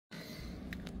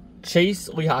Chase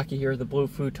Lehocky here, the Blue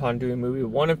Futon, doing movie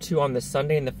 1 of 2 on this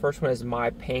Sunday, and the first one is My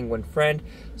Penguin Friend.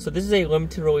 So this is a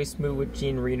limited release movie with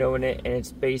Jean Reno in it, and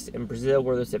it's based in Brazil,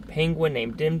 where there's a penguin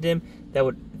named Dim Dim that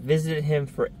would visit him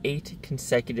for 8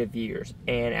 consecutive years.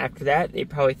 And after that, they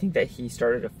probably think that he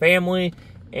started a family,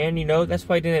 and that's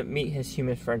why he didn't meet his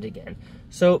human friend again.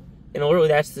 So, and literally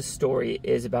that's the story,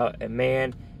 is about a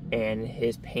man and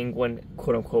his penguin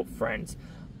quote-unquote friends.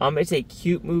 It's a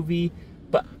cute movie,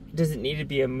 but does it need to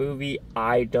be a movie?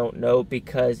 I don't know,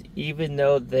 because even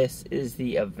though this is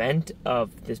the event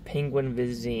of this penguin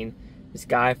visiting this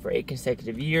guy for 8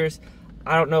 consecutive years,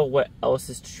 I don't know what else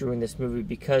is true in this movie,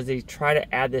 because they try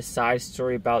to add this side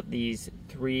story about these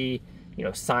 3,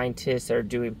 scientists that are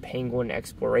doing penguin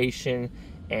exploration,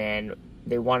 and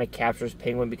they want to capture this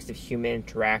penguin because of human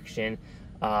interaction.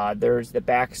 There's the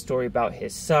backstory about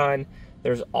his son.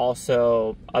 There's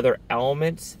also other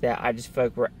elements that I just feel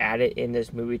like were added in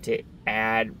this movie to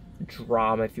add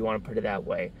drama, if you want to put it that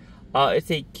way. It's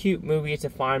a cute movie. It's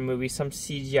a fine movie. Some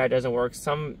CGI doesn't work.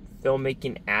 Some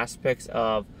filmmaking aspects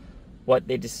of what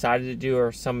they decided to do,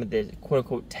 or some of the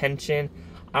quote-unquote tension,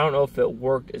 I don't know if it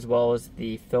worked as well as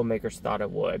the filmmakers thought it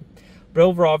would. But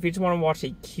overall, if you just want to watch a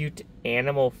cute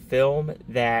animal film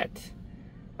that,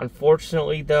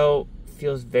 unfortunately, though,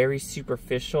 feels very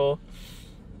superficial,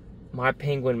 My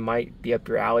Penguin might be up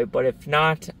your alley. But if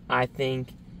not, I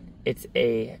think it's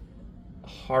a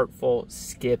heartful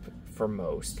skip for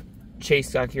most. Chase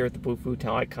Scott here with the Blue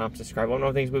Futon. Like, comment, subscribe. One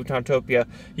more things, Bluetontopia.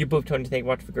 You Blueton, thank you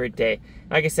much for a great day.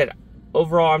 Like I said,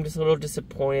 overall, I'm just a little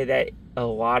disappointed that a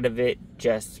lot of it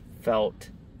just felt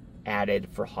added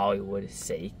for Hollywood's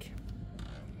sake.